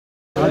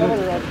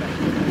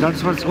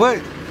That's what's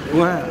wait.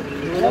 Where?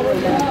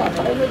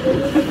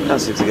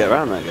 Can't seem to get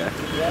around that guy.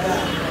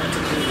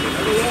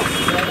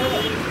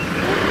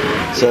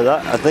 So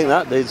that, I think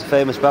that dude's a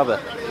famous barber.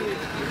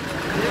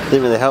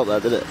 Didn't really help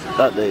that, did it?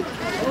 That dude.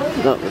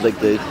 Not the big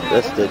dude,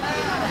 this dude.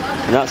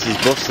 And that's his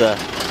bus there.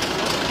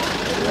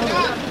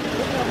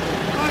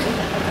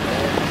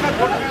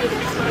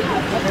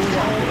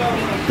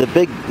 The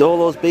big, all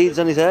those beads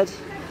on his head.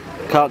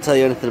 Can't tell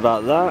you anything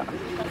about that.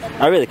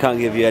 I really can't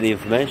give you any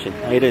information.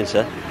 How you doing,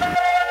 sir?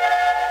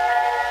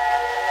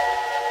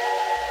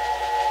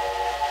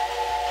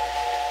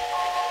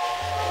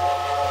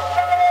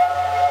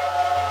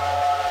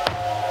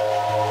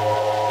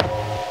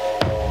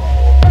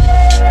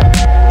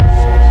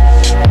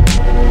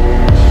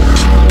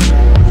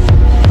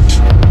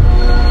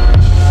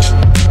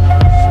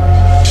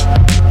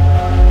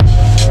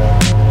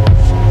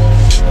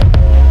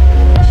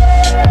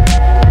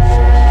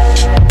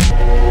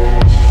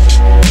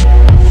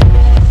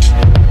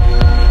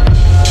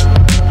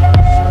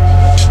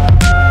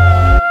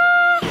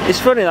 It's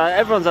funny, like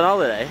everyone's on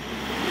holiday,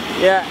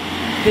 yeah,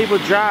 people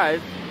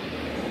drive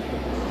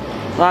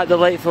like they're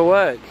late for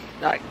work.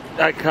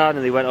 That car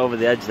nearly went over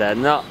the edge there.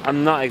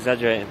 I'm not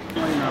exaggerating.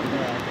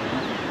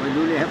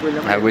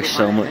 I wish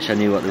so much I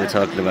knew what they were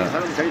talking about.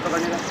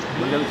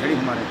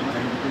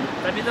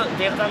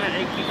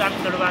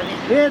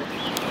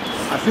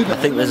 I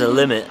think there's a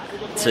limit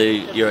to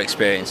your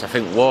experience. I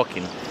think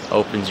walking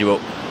opens you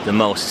up the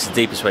most. It's the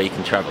deepest way you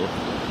can travel.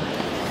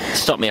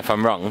 Stop me if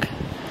I'm wrong.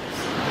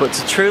 But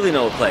to truly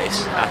know a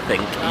place, I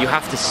think, you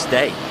have to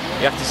stay.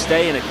 You have to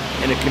stay in a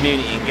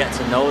community and get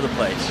to know the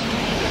place.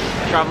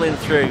 Travelling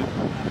through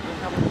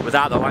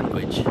without the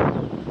language,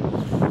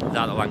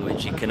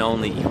 you can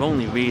only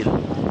really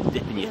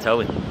dipping your toe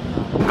in.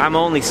 I'm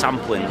only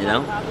sampling, you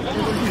know.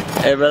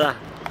 Hey brother.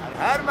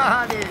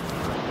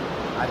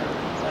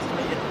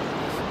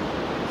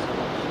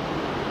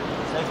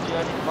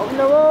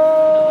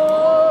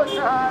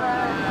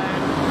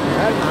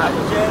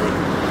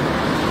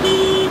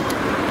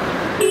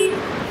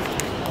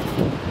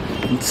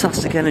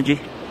 Fantastic energy.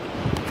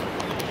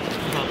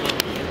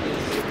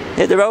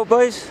 Hit the road,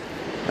 boys.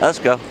 Let's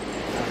go.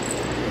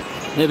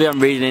 Maybe I'm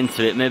reading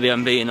into it, maybe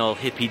I'm being all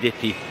hippy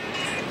dippy.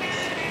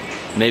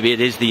 Maybe it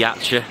is the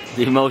yacha,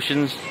 the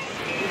emotions.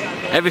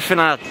 Everything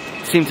I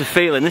seem to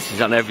feel, and this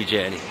is on every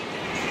journey,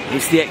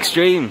 it's the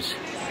extremes.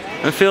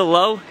 When I feel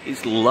low,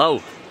 it's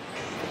low.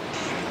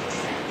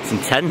 It's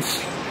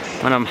intense.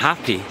 When I'm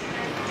happy,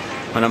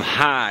 when I'm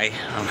high,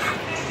 I'm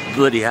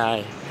bloody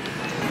high.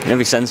 In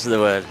every sense of the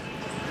word.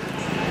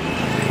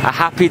 A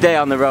happy day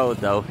on the road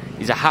though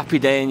is a happy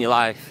day in your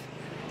life.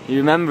 You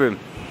remember him.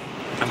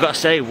 I've got to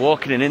say,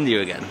 walking in India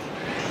again,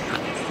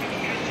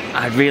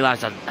 I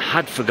realised I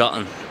had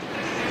forgotten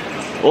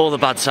all the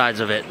bad sides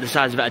of it, the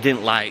sides of it I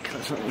didn't like.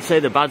 Let's say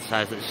the bad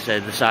sides, let's say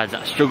the sides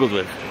that I struggled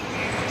with.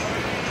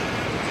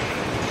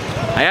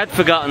 I had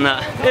forgotten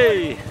that,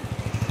 hey!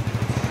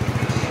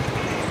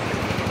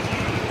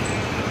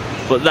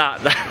 But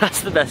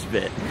that's the best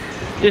bit.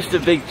 Just a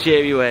big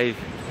cheery wave.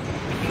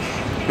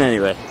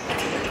 Anyway,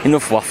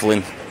 enough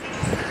waffling.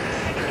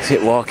 Let's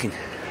get walking.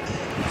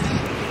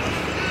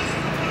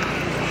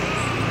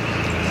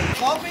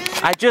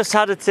 I just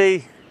had a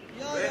tea.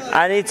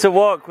 I need to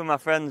walk with my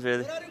friends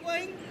really. Where are you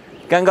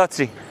going?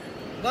 Gangotri.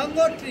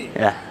 Gangotri?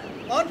 Yeah.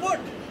 On foot?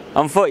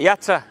 On foot,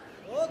 yatra.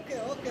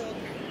 Okay.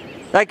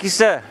 Thank you,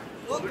 sir.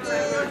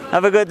 Okay.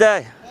 Have a good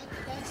day.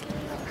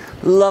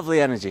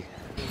 Lovely energy.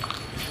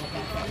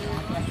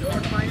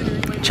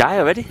 Chai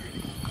already?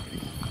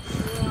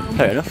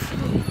 Fair enough.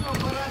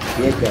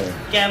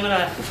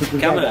 Camera,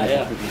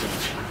 yeah.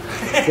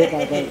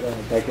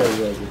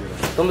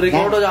 तुम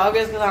record हो जाओगे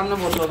इसके सामने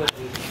बोल दो.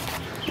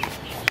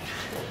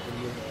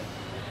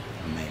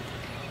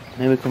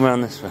 Maybe come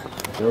around this way.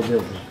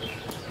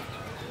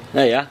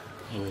 There you are.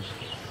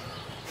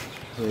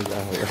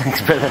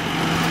 Thanks, brother.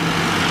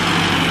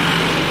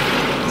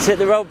 Let's hit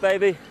the road,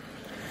 baby.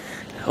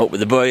 Hope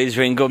the boys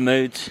are in good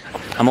moods.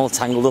 I'm all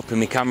tangled up in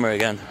my camera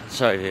again.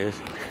 Sorry, viewers.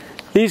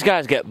 These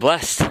guys get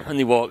blessed when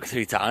they walk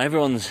through town.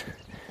 Everyone's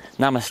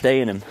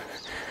namasteing them.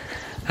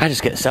 I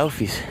just get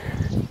selfies.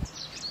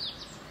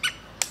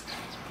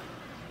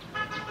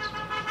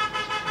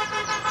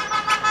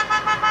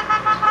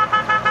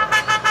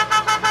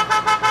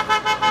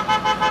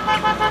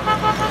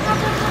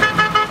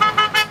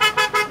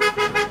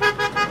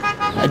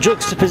 A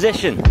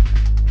juxtaposition.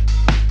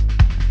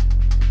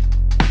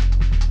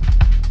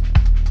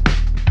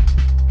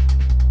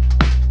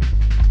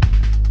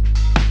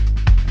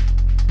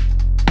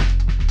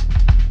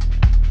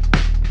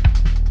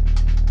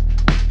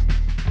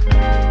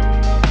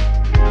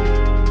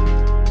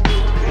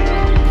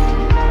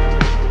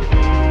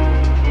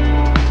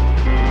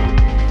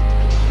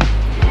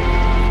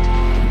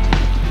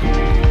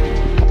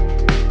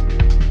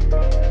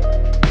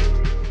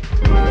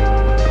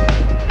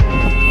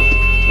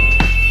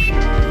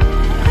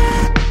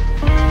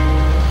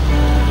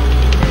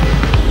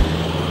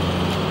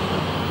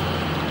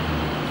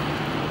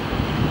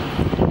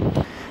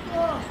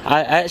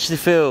 I actually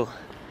feel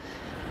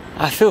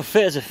I feel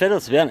fit as a fiddle,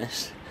 to be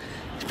honest.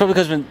 It's probably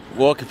because we're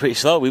walking pretty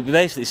slow. We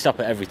basically stop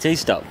at every tea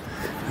stop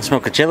and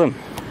smoke a chillum.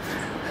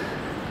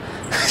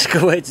 It's a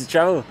good way to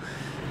travel.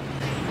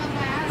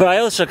 But I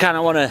also kind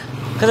of want to,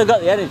 because I've got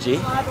the energy,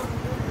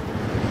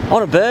 I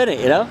want to burn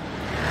it, you know?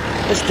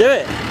 Let's do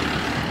it.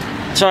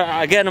 So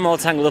again, I'm all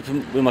tangled up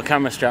with my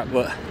camera strap,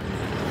 but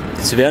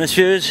to be honest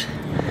with you,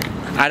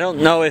 I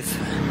don't know if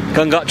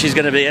Ganga is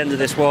going to be the end of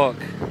this walk.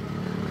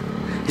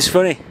 It's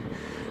funny,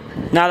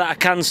 now that I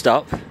can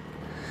stop,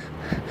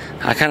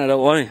 I kind of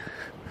don't want to.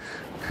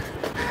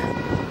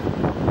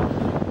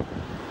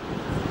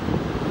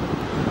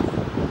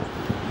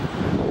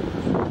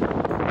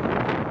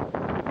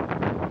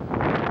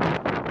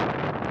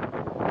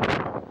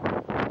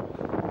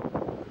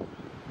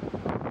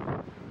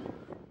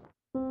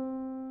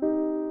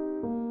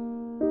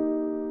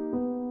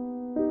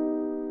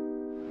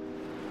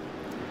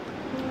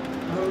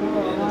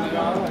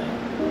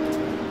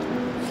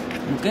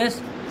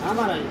 Mukesh?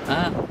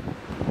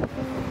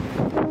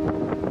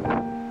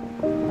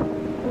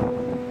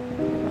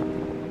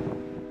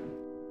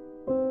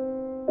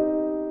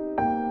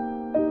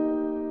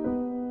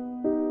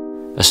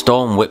 A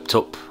storm whipped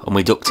up and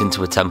we ducked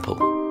into a temple.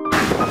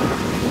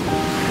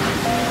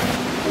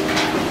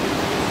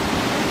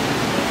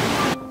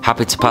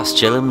 Happy to pass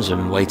chillums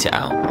and wait it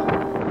out.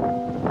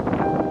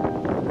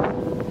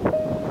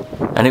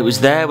 And it was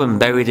there, when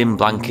buried in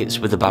blankets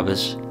with the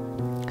babbas,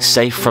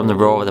 safe from the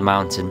roar of the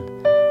mountain,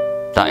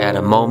 that I had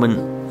a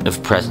moment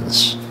of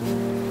presence.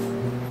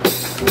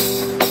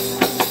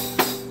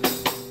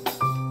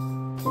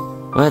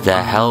 Where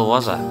the hell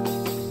was I?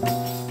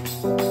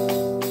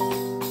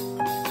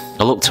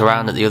 I looked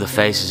around at the other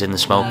faces in the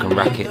smoke and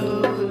racket.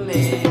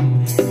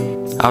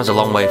 I was a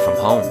long way from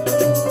home.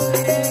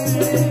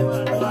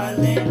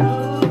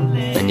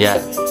 And yet,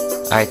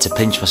 I had to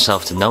pinch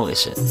myself to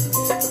notice it.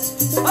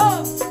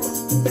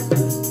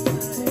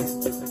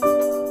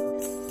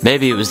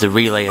 Maybe it was the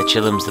relay of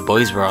chillums the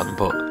boys were on,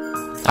 but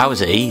I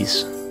was at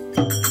ease.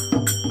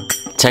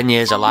 10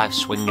 years of life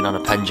swinging on a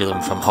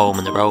pendulum from home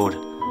and the road,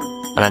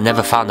 and I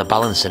never found a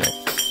balance in it.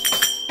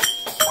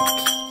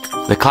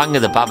 The clang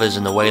of the babbas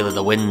and the wail of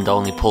the wind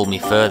only pulled me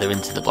further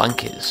into the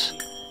blankets,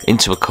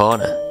 into a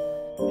corner.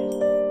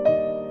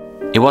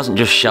 It wasn't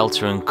just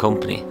shelter and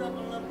company.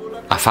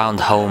 I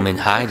found home in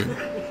hiding.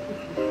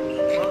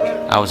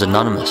 I was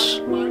anonymous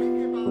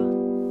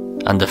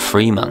and a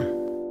free man.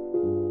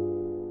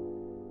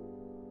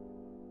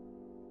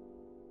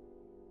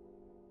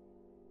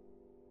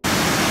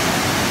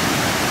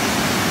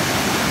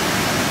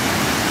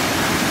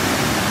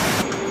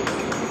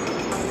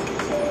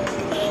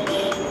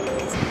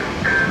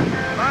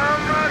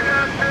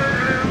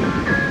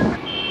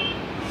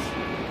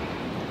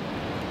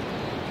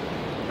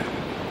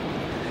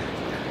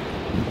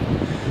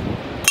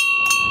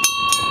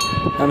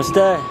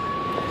 Namaste.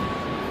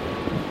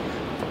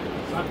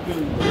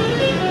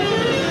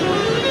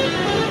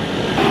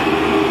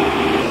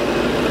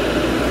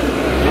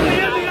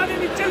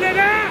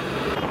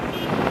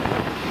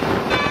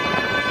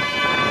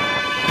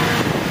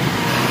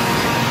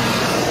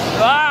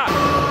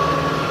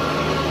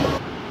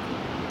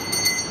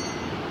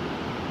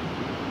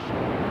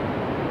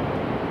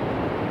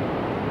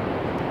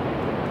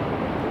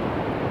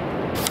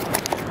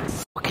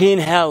 Fucking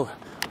hell.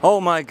 Oh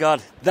my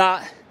god.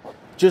 That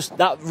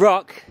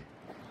rock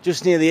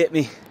just nearly hit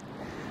me,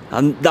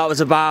 and that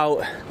was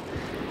about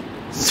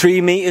 3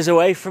 meters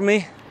away from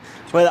me.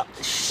 Where that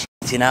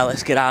shit, now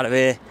let's get out of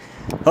here.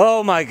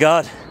 Oh my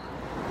god,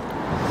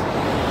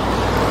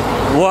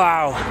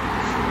 wow,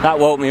 that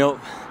woke me up.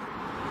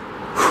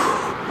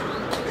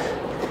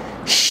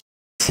 Shit,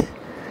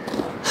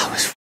 that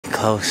was f***ing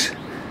close.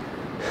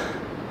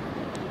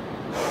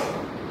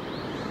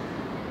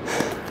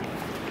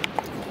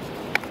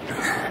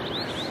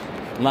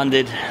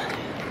 Landed.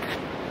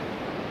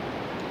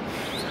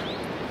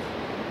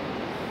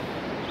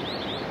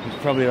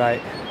 Probably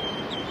like,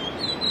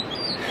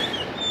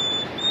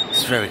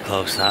 it's very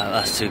close,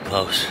 that's too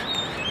close.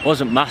 It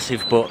wasn't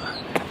massive, but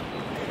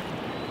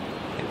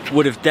it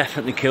would have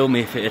definitely killed me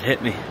if it had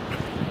hit me.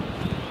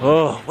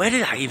 Oh, where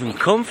did I even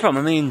come from?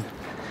 I mean,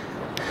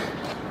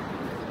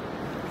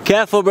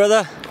 careful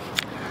brother.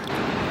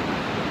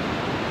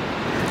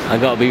 I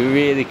gotta be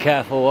really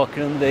careful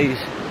walking on these.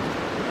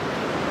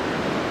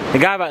 The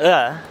guy back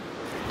there,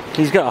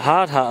 he's got a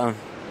hard hat on.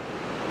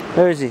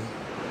 Where is he?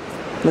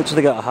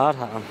 Literally got a hard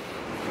hat on.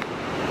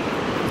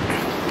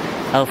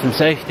 Health and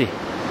safety,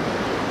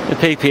 the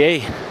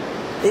PPE.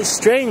 It's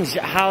strange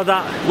how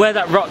where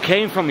that rock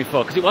came from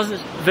before, because it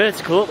wasn't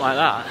vertical up like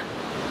that.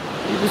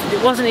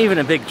 It wasn't even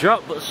a big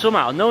drop, but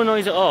somehow, no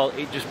noise at all,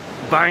 it just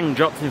bang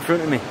dropped in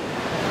front of me.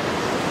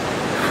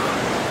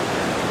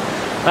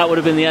 That would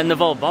have been the end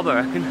of old Bob, I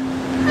reckon.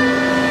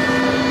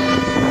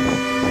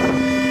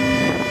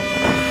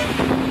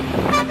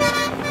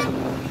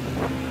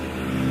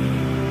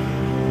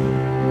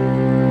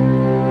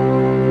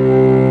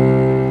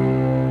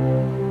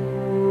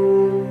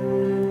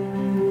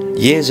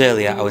 Years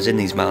earlier I was in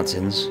these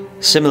mountains,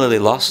 similarly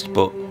lost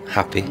but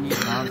happy.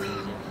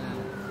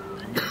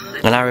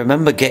 And I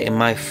remember getting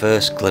my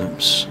first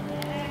glimpse.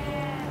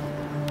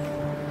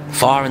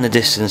 Far in the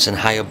distance and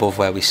high above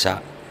where we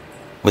sat,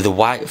 were the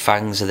white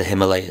fangs of the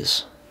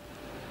Himalayas.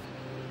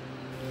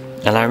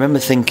 And I remember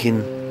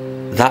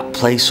thinking, that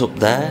place up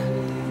there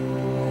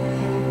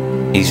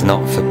is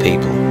not for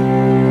people.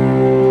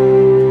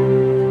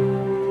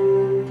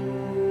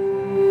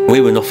 We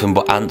were nothing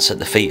but ants at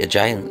the feet of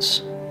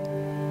giants,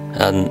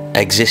 and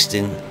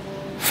existing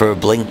for a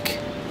blink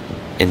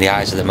in the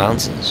eyes of the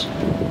mountains.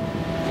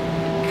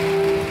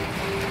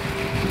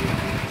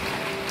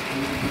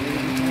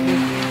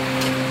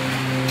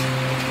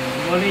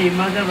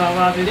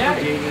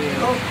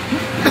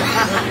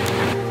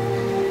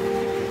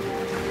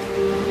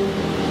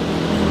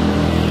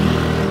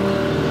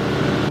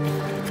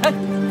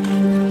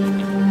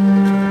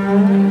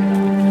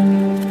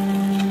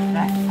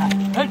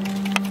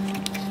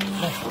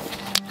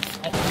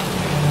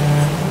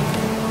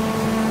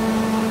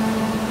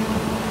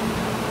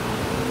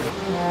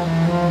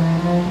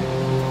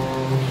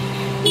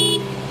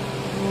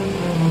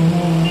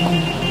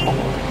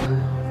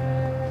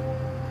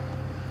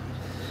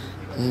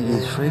 It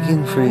is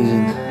freaking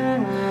freezing.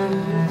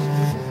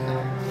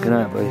 Good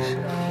night, boys.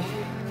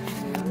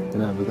 Good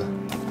night, brother.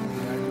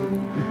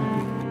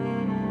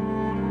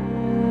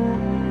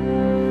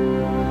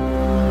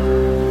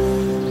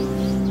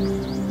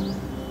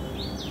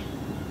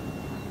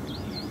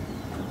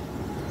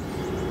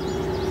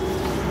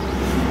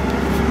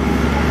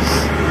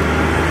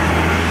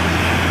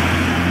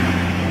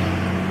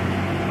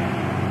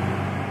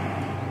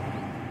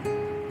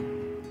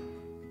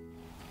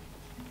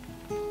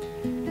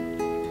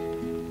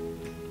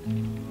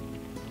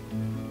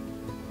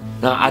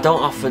 Now, I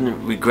don't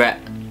often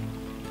regret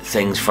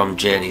things from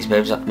journeys,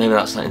 maybe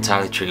that's not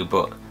entirely true,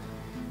 but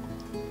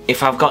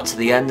if I've got to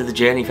the end of the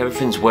journey, if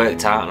everything's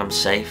worked out and I'm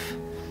safe,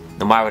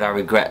 then why would I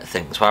regret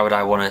things? Why would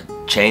I want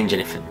to change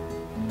anything?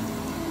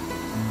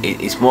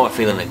 It's more a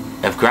feeling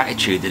of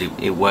gratitude that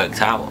it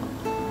worked out.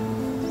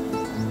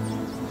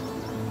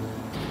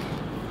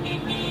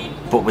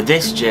 But with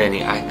this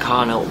journey, I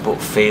can't help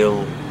but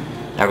feel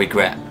a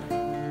regret.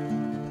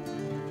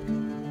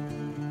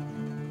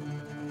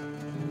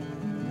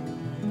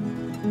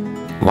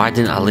 Why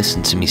didn't I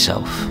listen to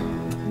myself?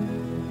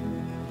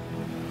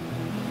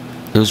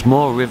 There was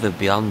more river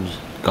beyond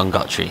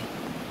Gangotri,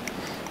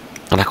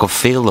 and I could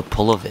feel the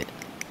pull of it.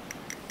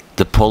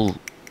 The pull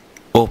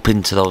up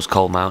into those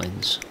cold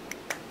mountains.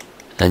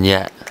 And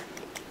yet,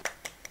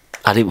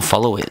 I didn't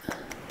follow it.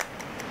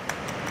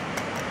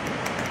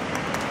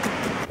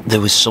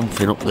 There was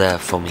something up there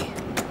for me,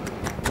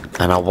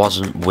 and I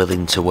wasn't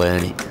willing to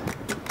earn it.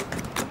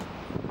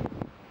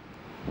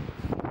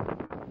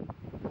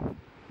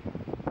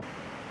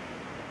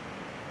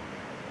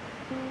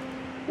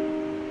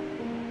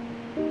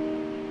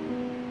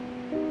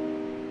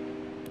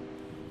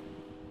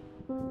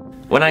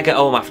 When I get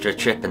home after a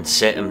trip and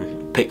sit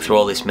and pick through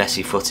all this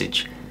messy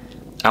footage,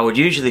 I would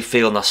usually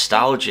feel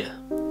nostalgia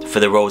for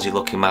the rosy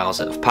looking miles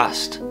that have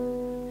passed.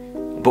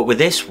 But with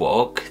this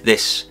walk,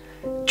 this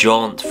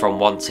jaunt from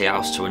one tea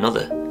house to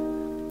another,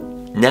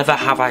 never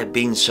have I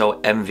been so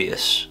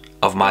envious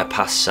of my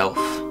past self.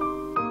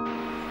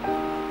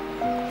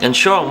 And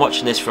sure, I'm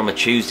watching this from a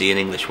Tuesday in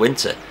English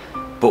winter,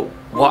 but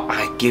what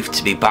I give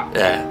to be back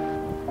there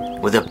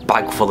with a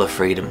bag full of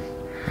freedom.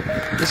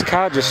 This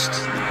car just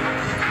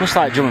must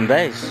like drum and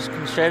bass, just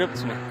come straight up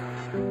to me.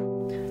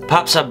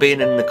 Perhaps I've been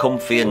in the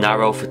comfy and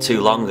narrow for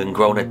too long and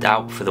grown a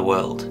doubt for the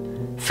world,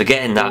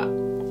 forgetting that,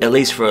 at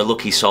least for a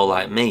lucky soul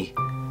like me,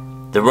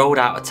 the road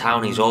out of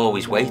town is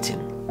always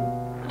waiting,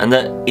 and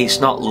that it's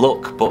not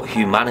luck but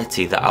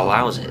humanity that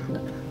allows it.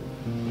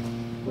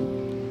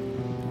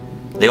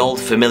 The old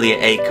familiar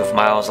ache of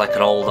miles like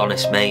an old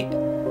honest mate,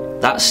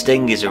 that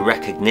sting is a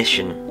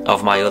recognition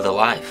of my other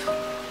life.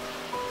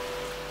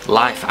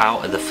 Life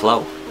out of the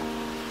flow.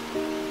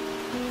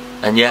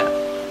 And yet,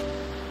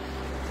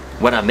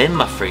 when I'm in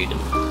my freedom,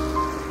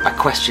 I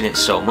question it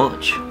so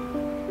much.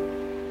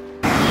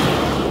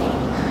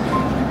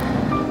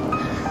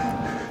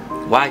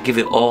 Why give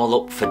it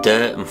all up for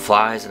dirt and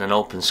flies and an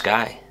open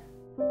sky?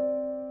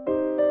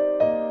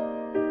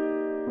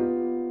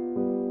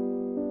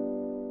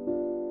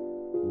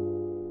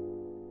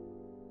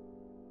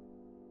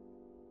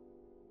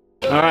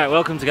 Alright,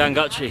 welcome to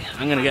Gangotri.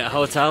 I'm going to get a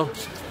hotel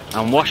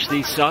and wash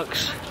these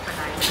socks.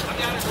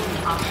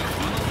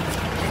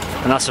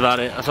 And that's about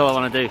it, that's all I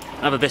want to do.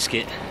 Have a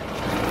biscuit.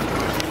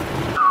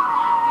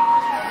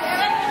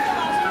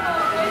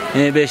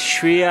 Maybe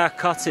Shriya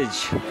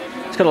Cottage.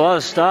 It's got a lot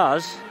of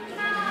stars.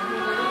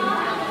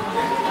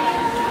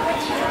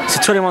 It's a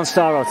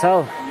 21-star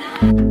hotel.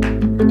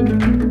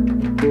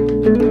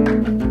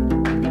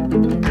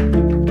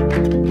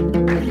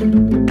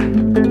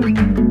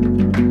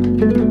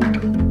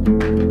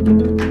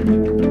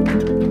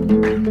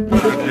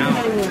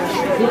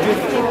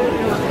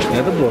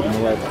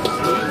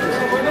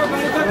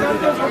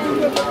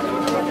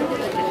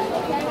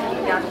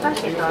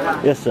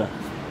 Yes, sir.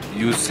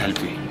 Use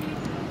selfie.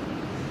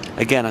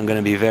 Again, I'm going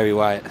to be very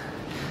white.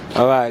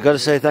 Alright, got to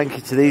say thank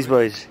you to these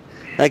boys.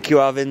 Thank you,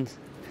 Arvind.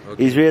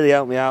 Okay. He's really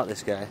helped me out,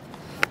 this guy.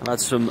 I've had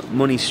some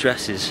money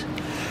stresses,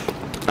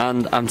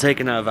 and I'm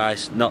taking our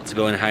advice not to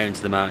go any higher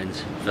into the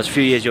mountains. If I was a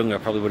few years younger, I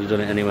probably would have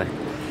done it anyway.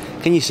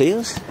 Can you see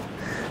us?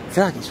 I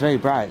feel like it's very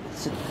bright.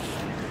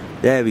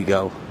 There we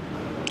go.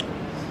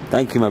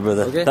 Thank you, my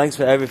brother. Okay. Thanks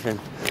for everything.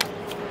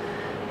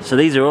 So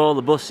these are all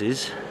the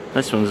buses.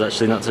 This one's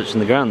actually not touching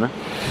the ground there.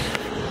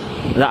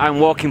 That I'm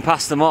walking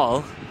past them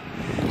all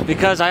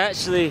because I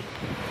actually,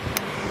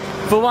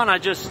 for one, I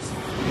just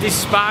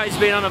despise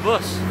being on a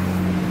bus.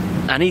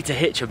 I need to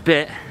hitch a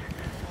bit.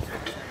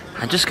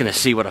 I'm just gonna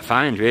see what I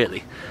find,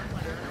 really.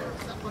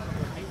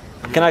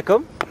 Can I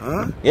come?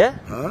 Huh? Yeah?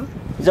 Huh?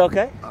 Is that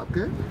okay?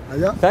 Okay.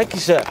 Aja. Thank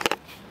you, sir.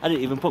 I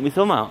didn't even put my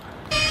thumb out.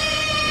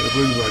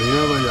 कुछ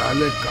बढ़िया बजा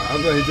ले कहाँ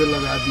कहीं तो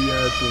लगा दिया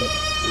है तू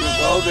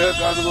बताओ दे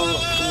काट दो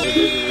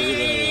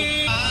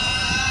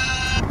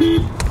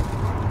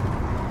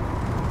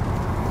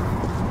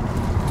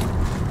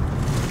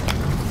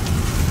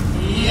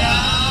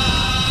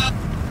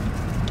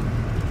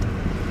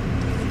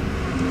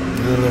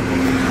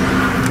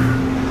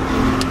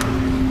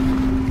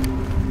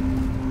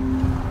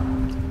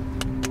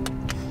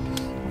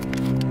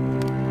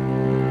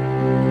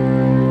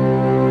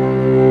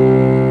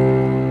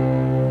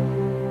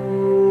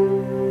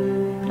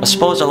I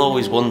suppose I'll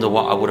always wonder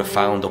what I would have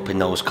found up in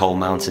those cold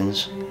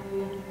mountains.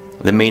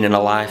 The meaning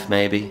of life,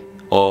 maybe.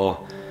 Or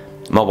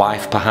my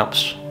wife,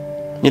 perhaps.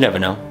 You never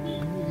know.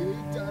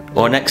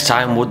 Or next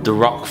time, would the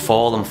rock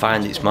fall and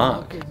find its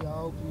mark?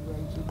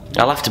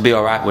 I'll have to be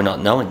alright with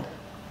not knowing.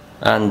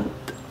 And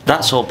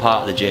that's all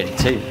part of the journey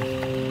too.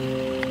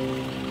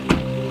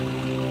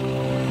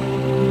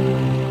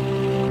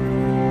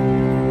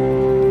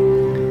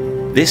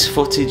 This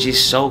footage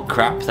is so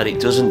crap that it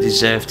doesn't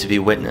deserve to be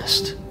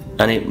witnessed.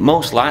 And it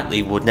most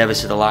likely would never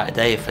see the light of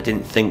day if I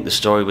didn't think the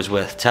story was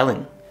worth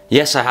telling.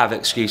 Yes, I have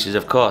excuses,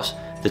 of course.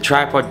 The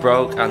tripod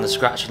broke and the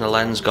scratch on the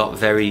lens got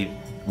very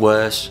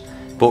worse,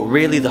 but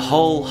really the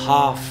whole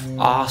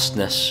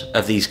half-arsedness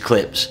of these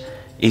clips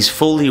is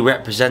fully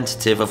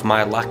representative of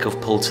my lack of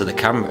pull to the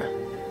camera.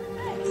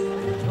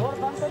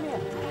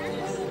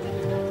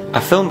 I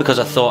filmed because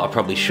I thought I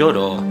probably should,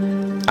 or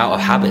out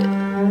of habit,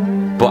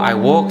 but I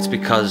walked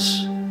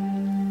because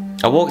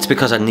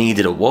I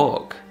needed a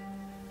walk.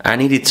 I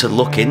needed to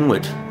look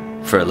inward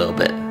for a little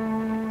bit.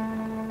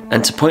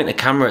 And to point a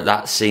camera at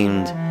that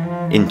seemed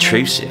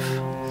intrusive.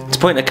 To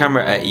point a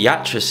camera at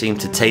Yatra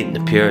seemed to taint the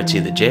purity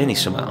of the journey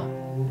somehow.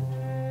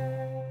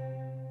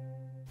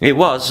 It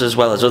was, as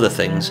well as other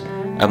things,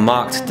 a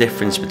marked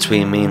difference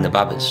between me and the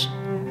Babas.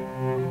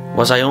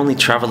 Was I only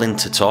travelling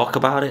to talk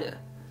about it?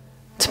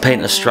 To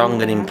paint a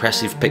strong and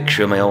impressive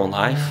picture of my own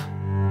life?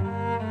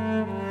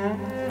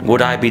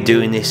 Would I be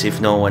doing this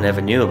if no one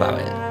ever knew about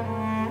it?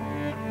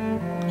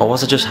 Or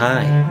was I just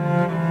high?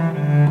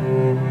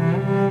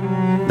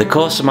 The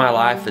course of my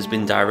life has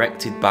been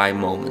directed by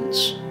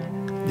moments,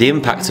 the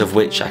impact of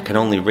which I can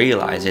only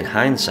realise in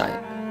hindsight.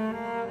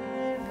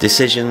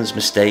 Decisions,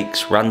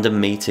 mistakes,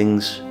 random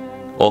meetings,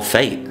 or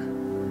fate,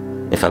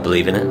 if I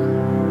believe in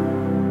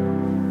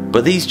it.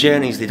 But these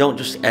journeys, they don't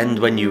just end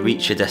when you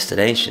reach your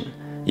destination.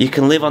 You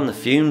can live on the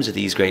fumes of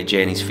these great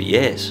journeys for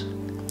years.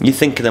 You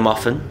think of them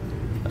often,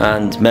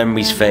 and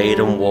memories fade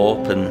and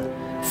warp and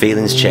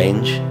feelings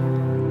change.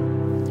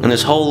 And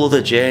there's whole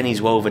other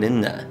journeys woven in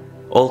there,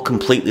 all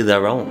completely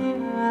their own.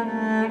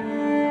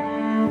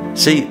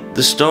 See,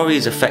 the story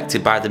is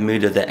affected by the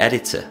mood of the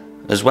editor,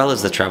 as well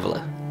as the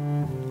traveller.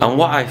 And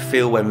what I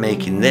feel when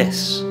making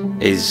this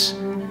is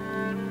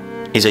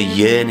a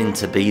yearning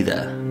to be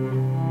there.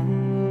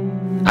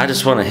 I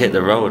just want to hit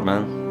the road,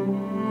 man.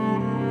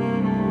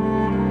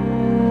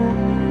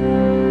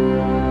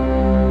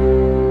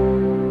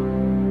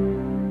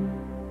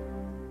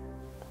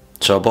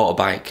 So I bought a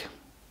bike.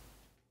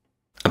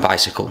 A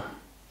bicycle.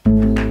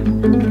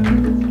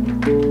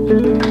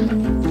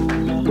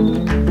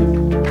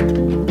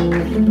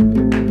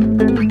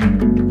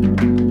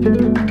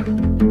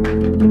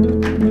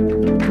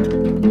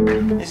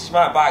 This is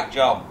my bike,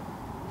 John.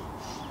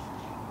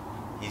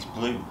 He's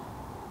blue.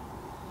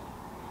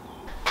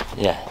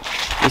 Yeah,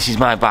 this is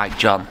my bike,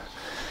 John.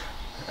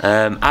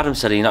 Adam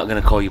said you're not going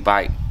to call your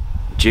bike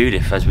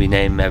Judith, as we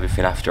name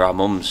everything after our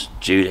mums,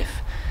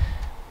 Judith.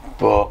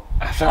 But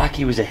I felt like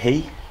he was a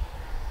he.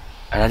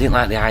 And I didn't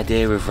like the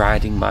idea of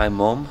riding my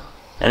mum.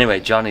 Anyway,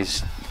 John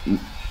is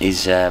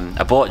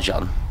I bought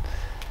John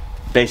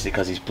basically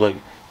because he's blue,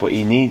 but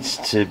he needs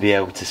to be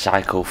able to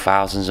cycle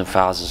thousands and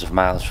thousands of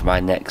miles for my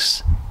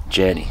next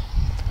journey,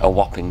 a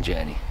whopping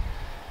journey.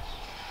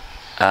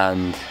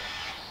 And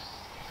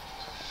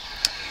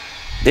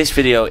this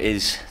video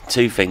is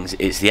two things.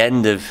 It's the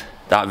end of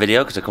that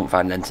video because I couldn't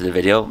find an end to the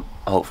video.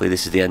 Hopefully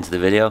this is the end of the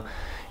video.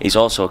 It's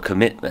also a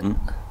commitment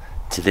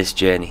to this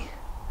journey.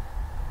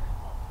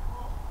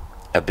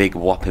 A big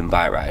whopping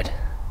bike ride.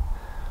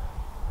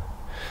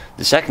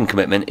 The second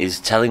commitment is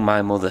telling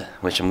my mother,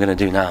 which I'm going to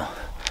do now.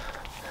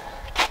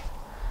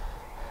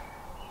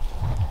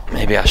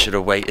 Maybe I should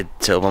have waited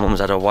till my mum's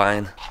had a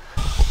wine.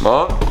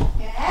 Mum?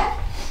 Yeah?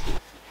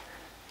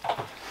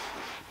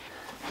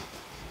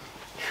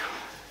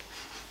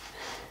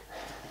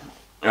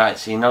 Right,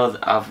 so you know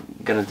that I'm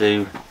gonna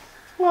do.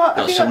 What?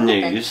 Got some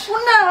news. Well,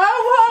 no,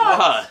 what?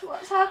 What?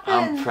 What's happened?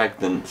 I'm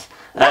pregnant.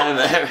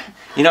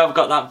 You know I've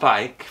got that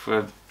bike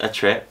for a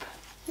trip.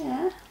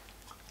 Yeah.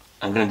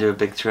 I'm gonna do a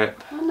big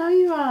trip. I know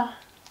you are.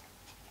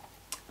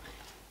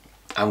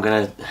 I'm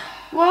gonna.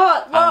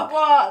 What?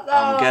 What?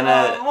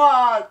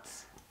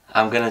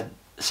 I'm gonna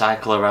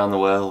cycle around the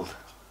world.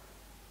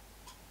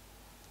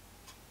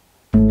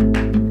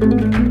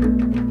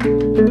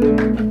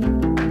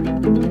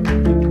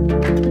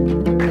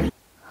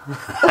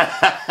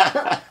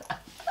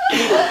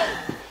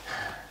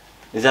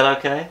 Is that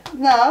okay?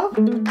 No.